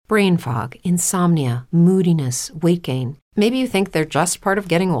brain fog, insomnia, moodiness, weight gain. Maybe you think they're just part of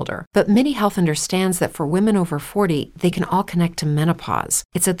getting older, but MIDI Health understands that for women over 40, they can all connect to menopause.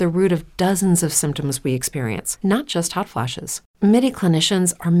 It's at the root of dozens of symptoms we experience, not just hot flashes. MIDI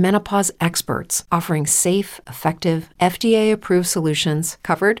clinicians are menopause experts, offering safe, effective, FDA-approved solutions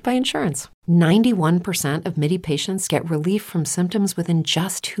covered by insurance. 91% of MIDI patients get relief from symptoms within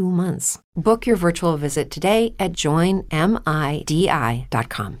just 2 months. Book your virtual visit today at joinmidi.com.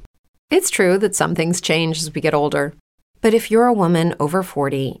 It's true that some things change as we get older. But if you're a woman over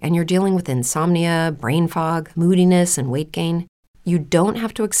 40 and you're dealing with insomnia, brain fog, moodiness, and weight gain, you don't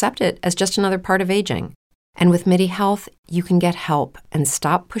have to accept it as just another part of aging. And with MIDI Health, you can get help and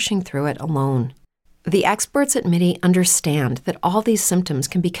stop pushing through it alone. The experts at MIDI understand that all these symptoms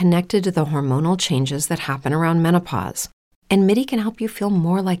can be connected to the hormonal changes that happen around menopause, and MIDI can help you feel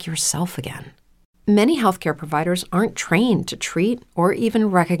more like yourself again. Many healthcare providers aren't trained to treat or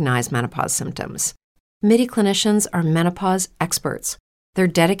even recognize menopause symptoms. MIDI clinicians are menopause experts. They're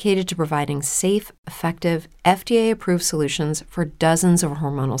dedicated to providing safe, effective, FDA-approved solutions for dozens of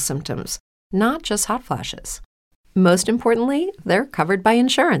hormonal symptoms, not just hot flashes. Most importantly, they're covered by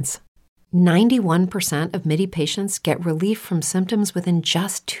insurance. 91% of MIDI patients get relief from symptoms within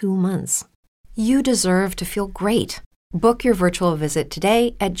just 2 months. You deserve to feel great. Book your virtual visit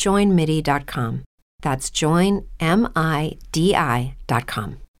today at joinmidi.com. That's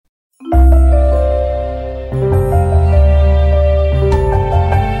joinmidi.com.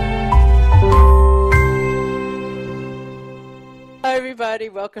 Hi everybody,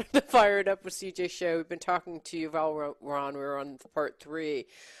 welcome to the Fire It Up with CJ show. We've been talking to Yuval Ron. We're on part 3.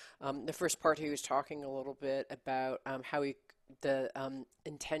 The first part he was talking a little bit about how the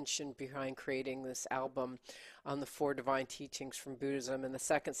intention behind creating this album on the 4 divine teachings from Buddhism. In the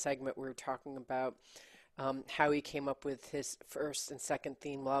second segment we were talking about how he came up with his first and second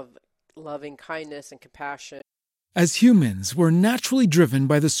theme, loving kindness and compassion. As humans, we're naturally driven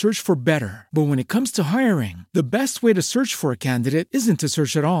by the search for better. But when it comes to hiring, the best way to search for a candidate isn't to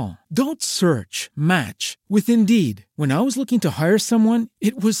search at all. Don't search, match with Indeed. When I was looking to hire someone,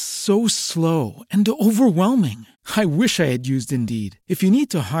 it was so slow and overwhelming. I wish I had used Indeed. If you need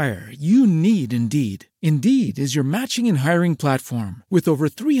to hire, you need Indeed. Indeed is your matching and hiring platform with over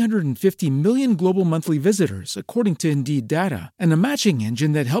 350 million global monthly visitors, according to Indeed data, and a matching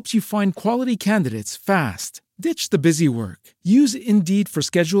engine that helps you find quality candidates fast. Ditch the busy work. Use Indeed for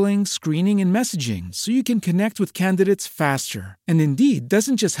scheduling, screening, and messaging so you can connect with candidates faster. And Indeed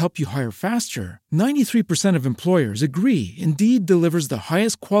doesn't just help you hire faster. 93% of employers agree Indeed delivers the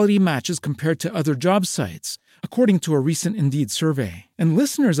highest quality matches compared to other job sites, according to a recent Indeed survey. And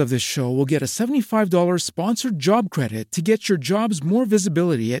listeners of this show will get a $75 sponsored job credit to get your jobs more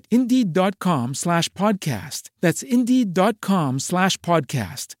visibility at Indeed.com/podcast. That's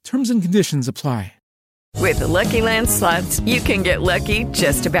Indeed.com/podcast. Terms and conditions apply. With the Lucky Land Slots, you can get lucky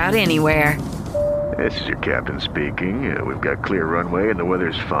just about anywhere. This is your captain speaking. We've got clear runway and the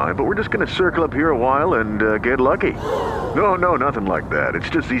weather's fine, but we're just going to circle up here a while and get lucky. No, nothing like that. It's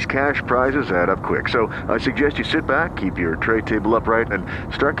just these cash prizes add up quick. So I suggest you sit back, keep your tray table upright, and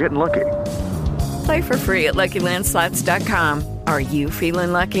start getting lucky. Play for free at LuckyLandSlots.com. Are you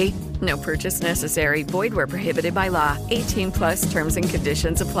feeling lucky? No purchase necessary. Void where prohibited by law. 18+ terms and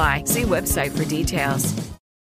conditions apply. See website for details.